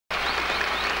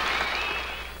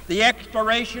The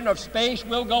exploration of space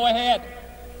will go ahead,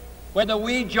 whether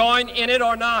we join in it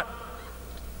or not.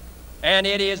 And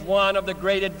it is one of the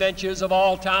great adventures of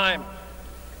all time.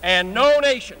 And no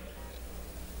nation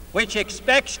which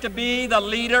expects to be the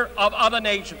leader of other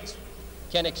nations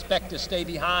can expect to stay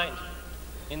behind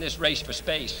in this race for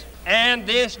space. And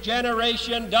this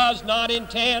generation does not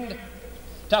intend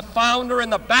to founder in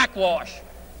the backwash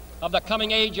of the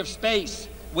coming age of space.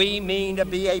 We mean to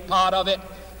be a part of it.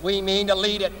 We mean to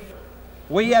lead it.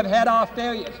 We have had our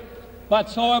failures, but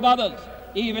so have others,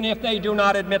 even if they do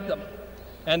not admit them,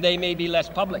 and they may be less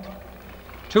public.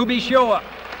 To be sure,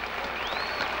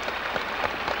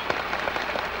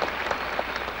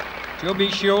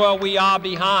 we are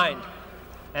behind,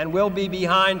 and will be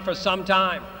behind for some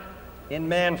time in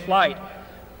manned flight.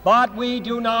 But we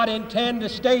do not intend to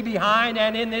stay behind,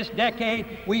 and in this decade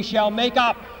we shall make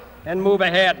up and move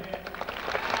ahead.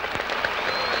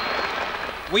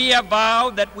 We have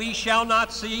vowed that we shall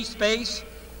not see space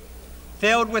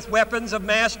filled with weapons of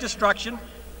mass destruction,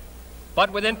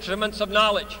 but with instruments of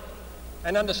knowledge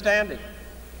and understanding.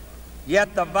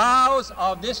 Yet the vows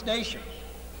of this nation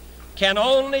can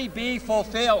only be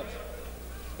fulfilled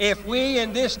if we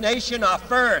in this nation are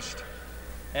first,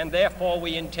 and therefore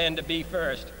we intend to be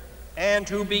first, and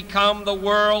to become the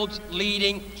world's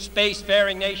leading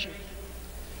spacefaring nation.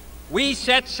 We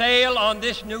set sail on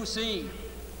this new sea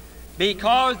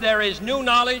because there is new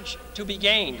knowledge to be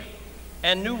gained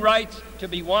and new rights to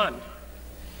be won.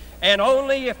 And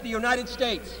only if the United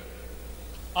States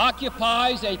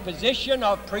occupies a position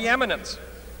of preeminence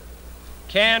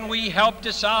can we help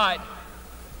decide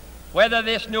whether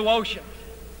this new ocean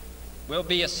will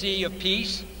be a sea of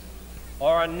peace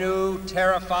or a new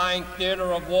terrifying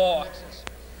theater of war.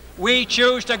 We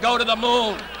choose to go to the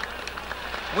moon.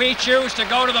 We choose to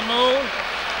go to the moon.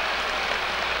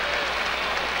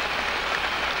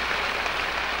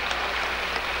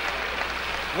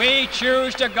 We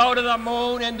choose to go to the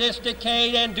moon in this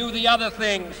decade and do the other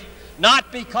things,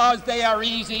 not because they are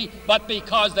easy, but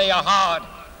because they are hard.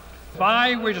 If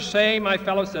I were to say, my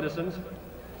fellow citizens,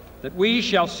 that we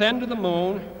shall send to the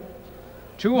moon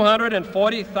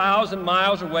 240,000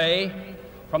 miles away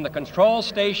from the control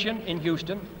station in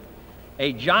Houston,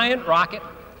 a giant rocket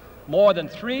more than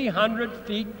 300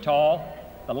 feet tall,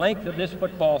 the length of this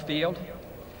football field,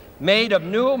 made of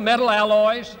new metal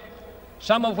alloys,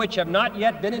 some of which have not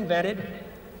yet been invented,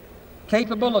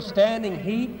 capable of standing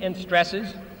heat and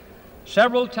stresses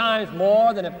several times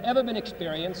more than have ever been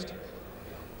experienced,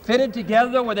 fitted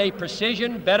together with a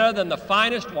precision better than the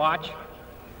finest watch,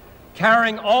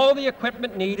 carrying all the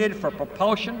equipment needed for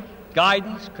propulsion,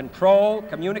 guidance, control,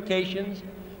 communications,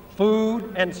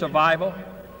 food, and survival,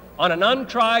 on an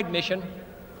untried mission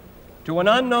to an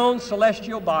unknown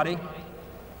celestial body,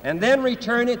 and then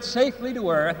return it safely to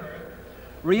Earth,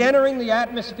 re-entering the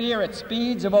atmosphere at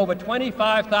speeds of over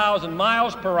 25,000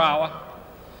 miles per hour,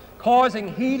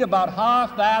 causing heat about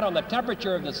half that on the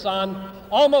temperature of the sun,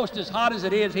 almost as hot as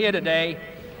it is here today,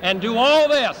 and do all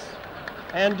this,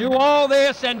 and do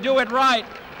it right,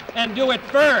 and do it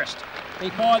first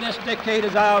before this decade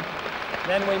is out,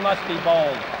 then we must be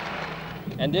bold.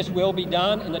 And this will be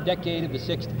done in the decade of the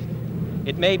 60s.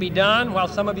 It may be done while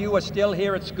some of you are still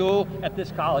here at school at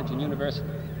this college and university.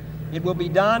 It will be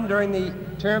done during the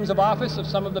terms of office of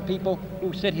some of the people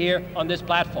who sit here on this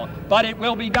platform. But it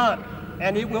will be done,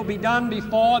 and it will be done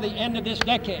before the end of this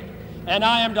decade. And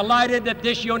I am delighted that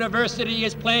this university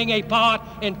is playing a part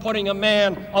in putting a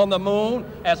man on the moon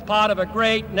as part of a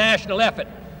great national effort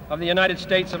of the United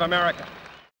States of America.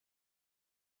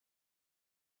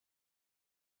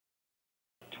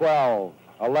 12,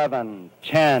 11,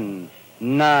 10,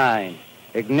 9.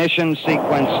 Ignition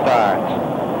sequence starts.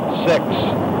 6,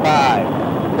 5,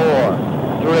 4,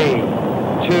 3,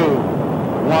 2,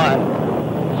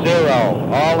 1,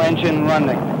 0. All engine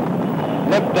running.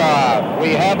 Liftoff. We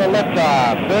have a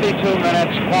liftoff. 32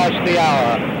 minutes past the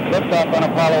hour. Liftoff on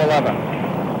Apollo 11.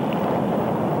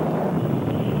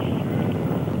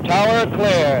 Tower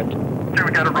cleared. Here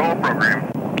we got a roll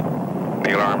program.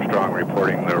 Neil Armstrong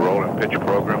reporting the roll and pitch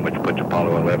program, which puts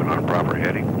Apollo 11 on a proper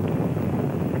heading.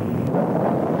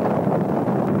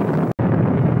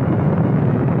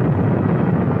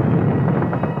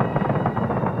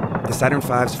 The Saturn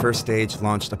V's first stage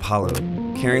launched Apollo,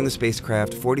 carrying the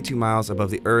spacecraft 42 miles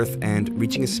above the Earth and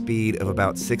reaching a speed of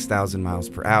about 6,000 miles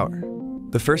per hour.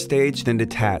 The first stage then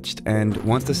detached, and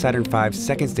once the Saturn V's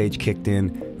second stage kicked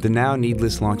in, the now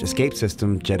needless launch escape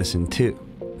system jettisoned too.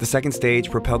 The second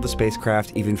stage propelled the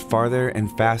spacecraft even farther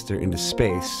and faster into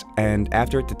space, and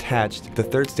after it detached, the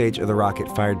third stage of the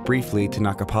rocket fired briefly to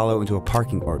knock Apollo into a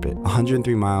parking orbit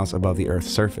 103 miles above the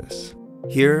Earth's surface.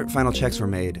 Here, final checks were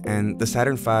made, and the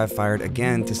Saturn V fired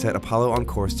again to set Apollo on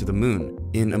course to the moon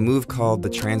in a move called the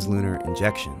translunar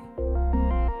injection.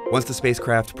 Once the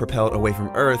spacecraft propelled away from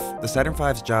Earth, the Saturn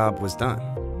V's job was done.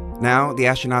 Now, the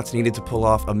astronauts needed to pull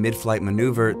off a mid-flight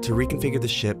maneuver to reconfigure the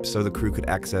ship so the crew could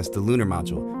access the lunar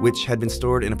module, which had been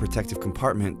stored in a protective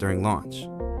compartment during launch.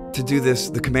 To do this,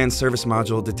 the command service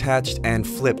module detached and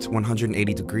flipped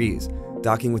 180 degrees,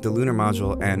 docking with the lunar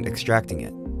module and extracting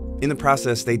it. In the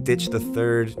process, they ditched the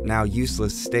third, now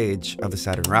useless stage of the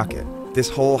Saturn rocket. This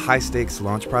whole high-stakes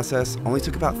launch process only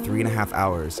took about 3.5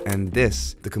 hours, and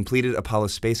this, the completed Apollo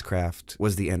spacecraft,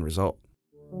 was the end result.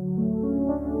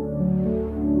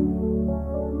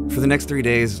 For the next 3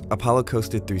 days, Apollo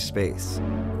coasted through space,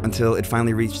 until it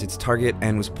finally reached its target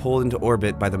and was pulled into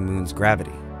orbit by the moon's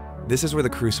gravity. This is where the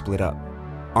crew split up.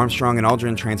 Armstrong and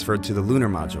Aldrin transferred to the lunar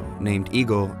module, named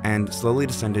Eagle, and slowly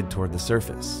descended toward the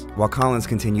surface, while Collins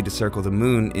continued to circle the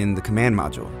moon in the command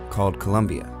module, called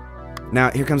Columbia. Now,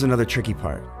 here comes another tricky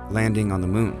part, landing on the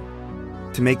moon.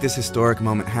 To make this historic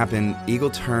moment happen, Eagle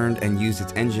turned and used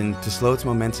its engine to slow its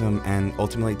momentum and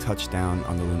ultimately touch down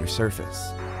on the lunar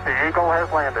surface. The Eagle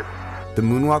has landed. The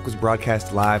moonwalk was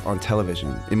broadcast live on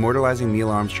television, immortalizing Neil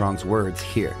Armstrong's words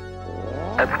here.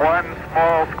 It's one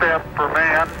small step for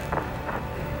man,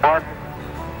 one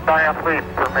giant leap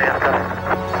for mankind.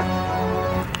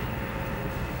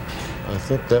 I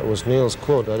think that was Neil's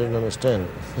quote. I didn't understand it.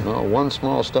 No, one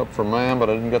small step for man, but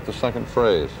I didn't get the second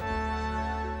phrase.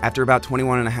 After about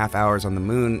 21.5 hours on the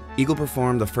moon, Eagle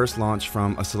performed the first launch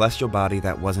from a celestial body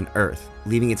that wasn't Earth,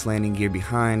 leaving its landing gear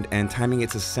behind and timing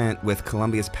its ascent with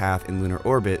Columbia's path in lunar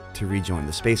orbit to rejoin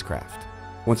the spacecraft.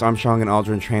 Once Armstrong and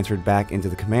Aldrin transferred back into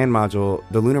the command module,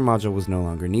 the lunar module was no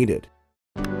longer needed.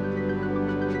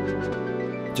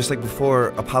 Just like before,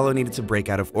 Apollo needed to break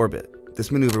out of orbit.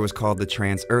 This maneuver was called the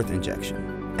trans-Earth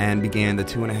injection, and began the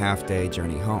 2.5-day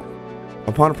journey home.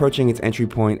 Upon approaching its entry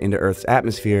point into Earth's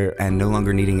atmosphere and no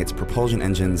longer needing its propulsion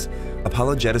engines,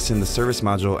 Apollo jettisoned the service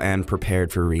module and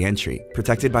prepared for re-entry,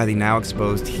 protected by the now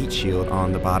exposed heat shield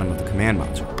on the bottom of the command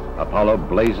module. Apollo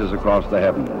blazes across the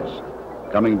heavens,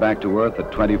 coming back to Earth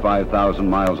at 25,000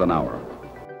 miles an hour.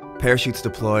 Parachutes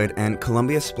deployed, and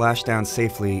Columbia splashed down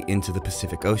safely into the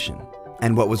Pacific Ocean.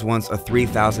 And what was once a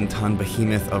 3,000-ton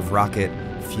behemoth of rocket,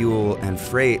 fuel, and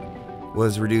freight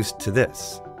was reduced to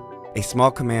this: a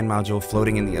small command module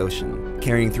floating in the ocean,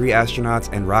 carrying 3 astronauts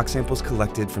and rock samples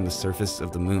collected from the surface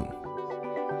of the moon.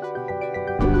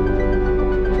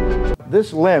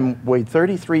 This LEM weighed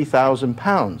 33,000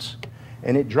 pounds,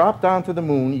 and it dropped onto the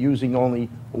moon using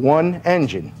only one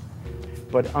engine.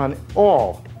 But on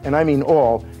all, and I mean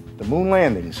all, the moon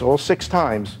landings, all 6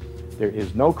 times, there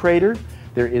is no crater,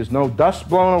 there is no dust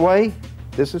blown away.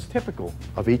 This is typical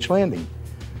of each landing.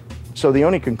 So the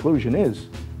only conclusion is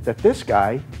that this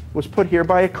guy was put here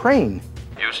by a crane.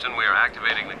 Houston, we are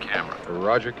activating the camera.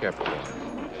 Roger, Capricorn.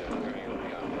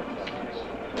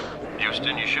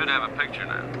 Houston, you should have a picture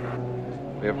now.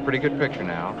 We have a pretty good picture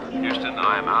now. Houston,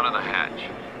 I am out of the hatch.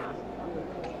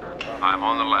 I'm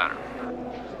on the ladder.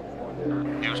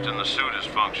 Houston, the suit is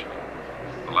functioning.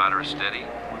 The ladder is steady.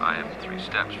 I am 3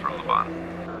 steps from the bottom.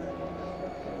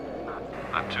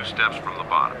 I'm 2 steps from the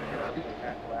bottom.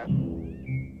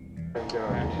 Houston,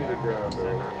 I'm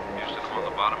on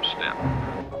the bottom step.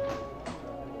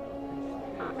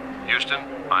 Houston,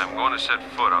 I am going to set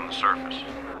foot on the surface.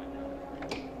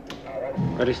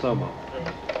 Ready, slow-mo.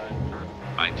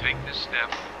 I take this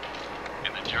step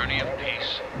in the journey of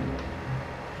peace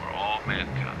for all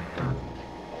mankind.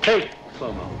 Hey!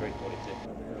 Slow-mo.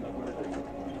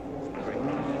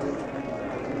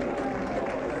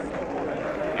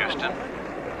 Houston,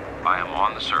 I am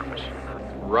on the surface.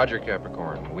 Roger,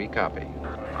 Capricorn. We copy.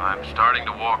 I'm starting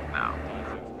to walk now.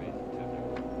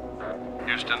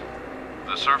 Houston,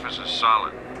 the surface is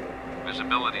solid.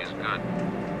 Visibility is good.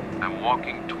 I'm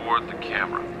walking toward the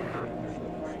camera.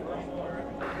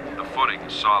 The footing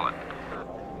is solid.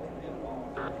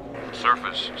 The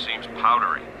surface seems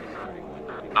powdery.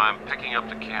 I'm picking up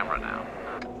the camera now.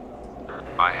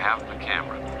 I have the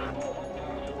camera.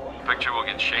 The picture will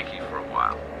get shaky for a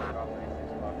while.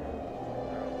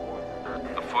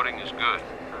 The footing is good.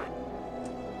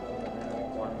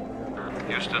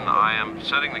 Houston, I am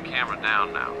setting the camera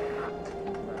down now.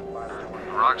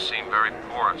 The rocks seem very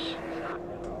porous.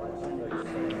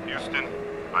 Houston,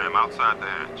 I am outside the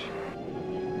hatch.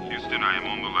 Houston, I am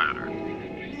on the ladder.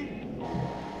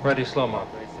 Ready, slow-mo.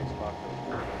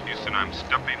 Houston, I'm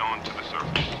stepping onto the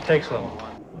surface. Take slow-mo.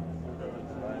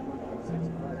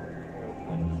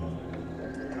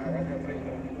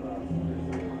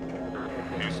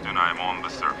 Houston, I am on the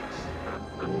surface.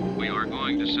 We are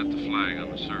going to set the flag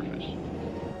on the surface.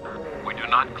 We do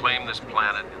not claim this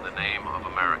planet in the name of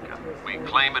America. We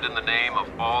claim it in the name of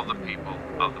all the people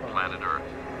of the planet Earth.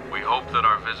 We hope that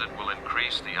our visit will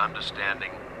increase the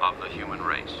understanding of the human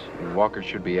race. Walker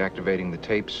should be activating the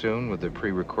tape soon with a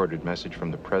pre-recorded message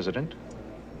from the president.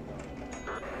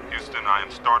 Houston, I am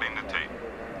starting the tape.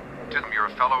 To your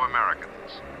fellow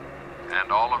Americans and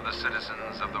all of the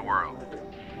citizens of the world.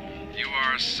 You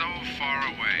are so far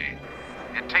away.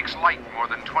 It takes light more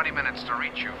than 20 minutes to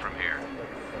reach you from here.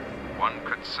 One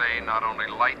could say not only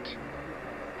light,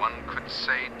 one could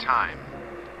say time.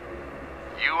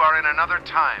 You are in another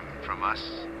time from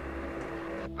us.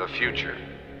 The future.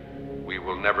 We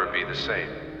will never be the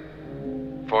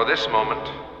same. For this moment,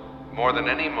 more than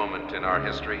any moment in our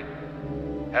history,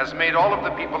 has made all of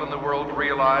the people in the world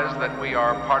realize that we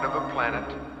are part of a planet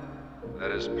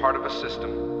that is part of a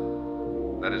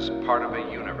system, that is part of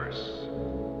a universe.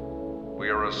 We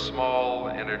are a small,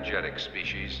 energetic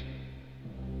species,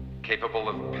 capable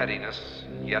of pettiness,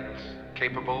 yet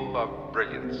capable of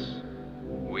brilliance.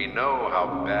 We know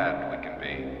how bad we can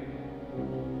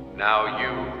be. Now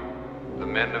you, the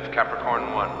men of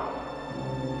Capricorn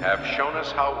 1, have shown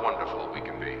us how wonderful we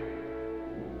can be,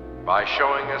 by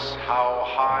showing us how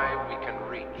high we can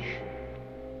reach.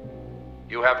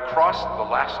 You have crossed the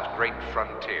last great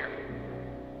frontier,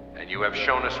 and you have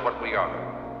shown us what we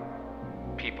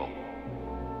are. People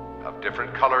of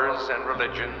different colors and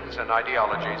religions and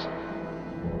ideologies,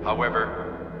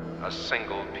 however, a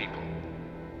single people.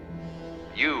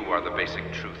 You are the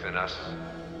basic truth in us.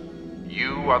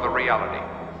 You are the reality.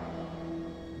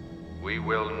 We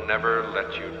will never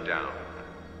let you down.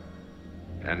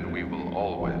 And we will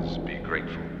always be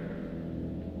grateful.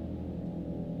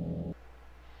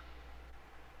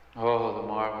 Oh, the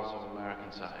marvels of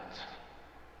American science.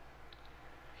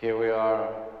 Here we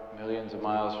are, millions of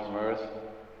miles from Earth.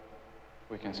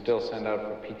 We can still send out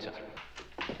for pizza.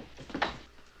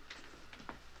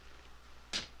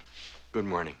 Good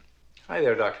morning. Hi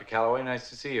there, Dr. Calloway. Nice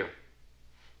to see you.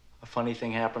 A funny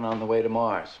thing happened on the way to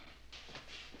Mars.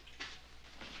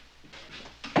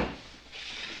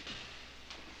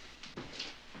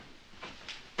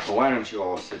 Well, why don't you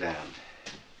all sit down?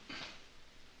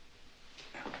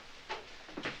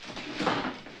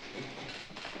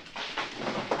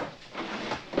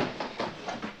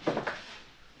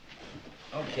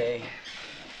 Okay,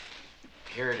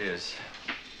 here it is.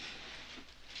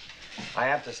 I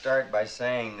have to start by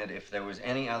saying that if there was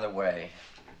any other way,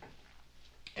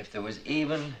 if there was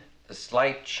even the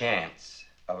slight chance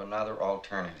of another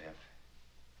alternative,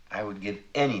 I would give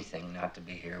anything not to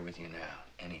be here with you now.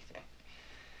 Anything.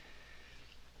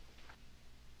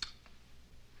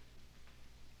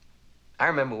 I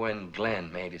remember when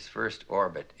Glenn made his first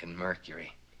orbit in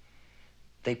Mercury.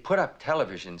 They put up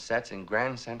television sets in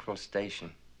Grand Central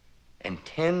Station, and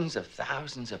tens of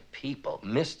thousands of people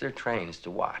missed their trains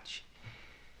to watch.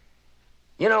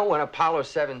 You know, when Apollo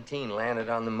 17 landed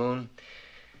on the moon,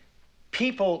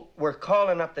 people were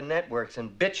calling up the networks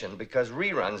and bitching because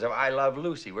reruns of I Love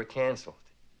Lucy were canceled.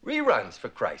 Reruns, for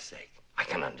Christ's sake. I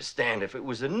can understand if it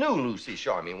was a new Lucy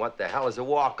show. I mean, what the hell is a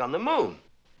walk on the moon?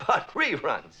 But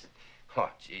reruns. Oh,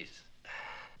 jeez.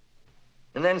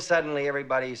 And then suddenly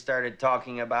everybody started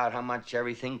talking about how much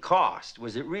everything cost.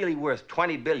 Was it really worth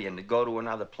 $20 billion to go to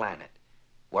another planet?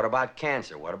 What about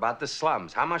cancer? What about the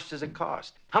slums? How much does it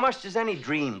cost? How much does any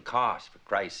dream cost, for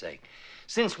Christ's sake?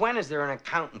 Since when is there an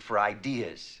accountant for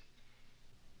ideas?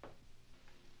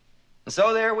 And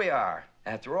so there we are.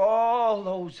 After all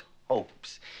those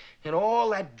hopes and all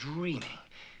that dreaming,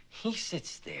 he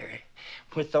sits there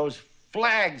with those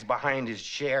flags behind his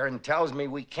chair and tells me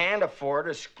we can't afford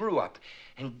a screw-up.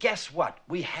 And guess what?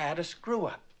 We had a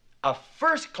screw-up. A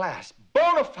first-class,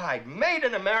 bona fide,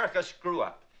 made-in-America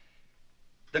screw-up.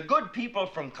 The good people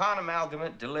from Con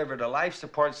Amalgamate delivered a life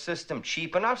support system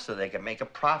cheap enough so they could make a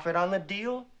profit on the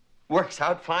deal. Works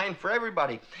out fine for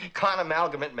everybody. Con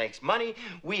Amalgamate makes money.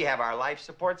 We have our life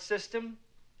support system.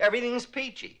 Everything's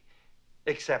peachy.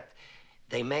 Except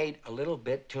they made a little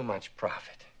bit too much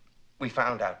profit. We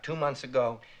found out 2 months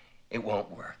ago it won't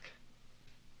work.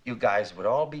 You guys would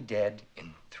all be dead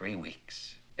in 3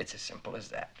 weeks. It's as simple as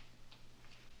that.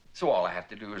 So all I have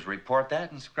to do is report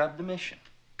that and scrub the mission.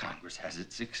 Congress has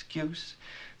its excuse.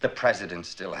 The president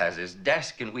still has his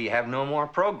desk, and we have no more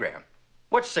program.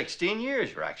 What's 16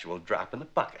 years? Your actual drop in the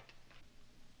bucket.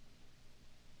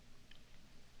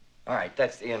 All right,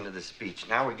 that's the end of the speech.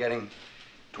 Now we're getting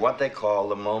to what they call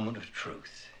the moment of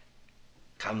truth.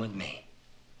 Come with me.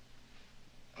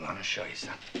 I want to show you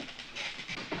something.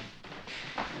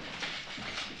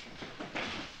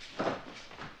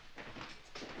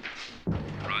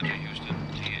 Roger, Houston.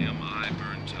 TMI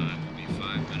burn time will be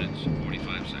 5 minutes,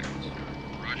 45 seconds.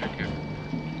 Roger, Captain.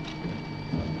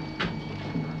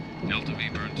 Delta V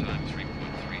burn time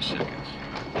 3.3 seconds.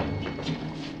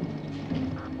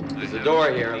 There's a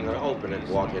door here. I'm going to open it and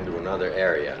walk into another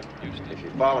area. If you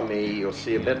follow me, you'll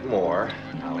see a bit more.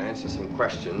 I'll answer some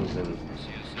questions, and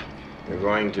you're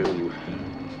going to...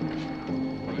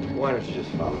 Why don't you just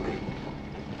follow me?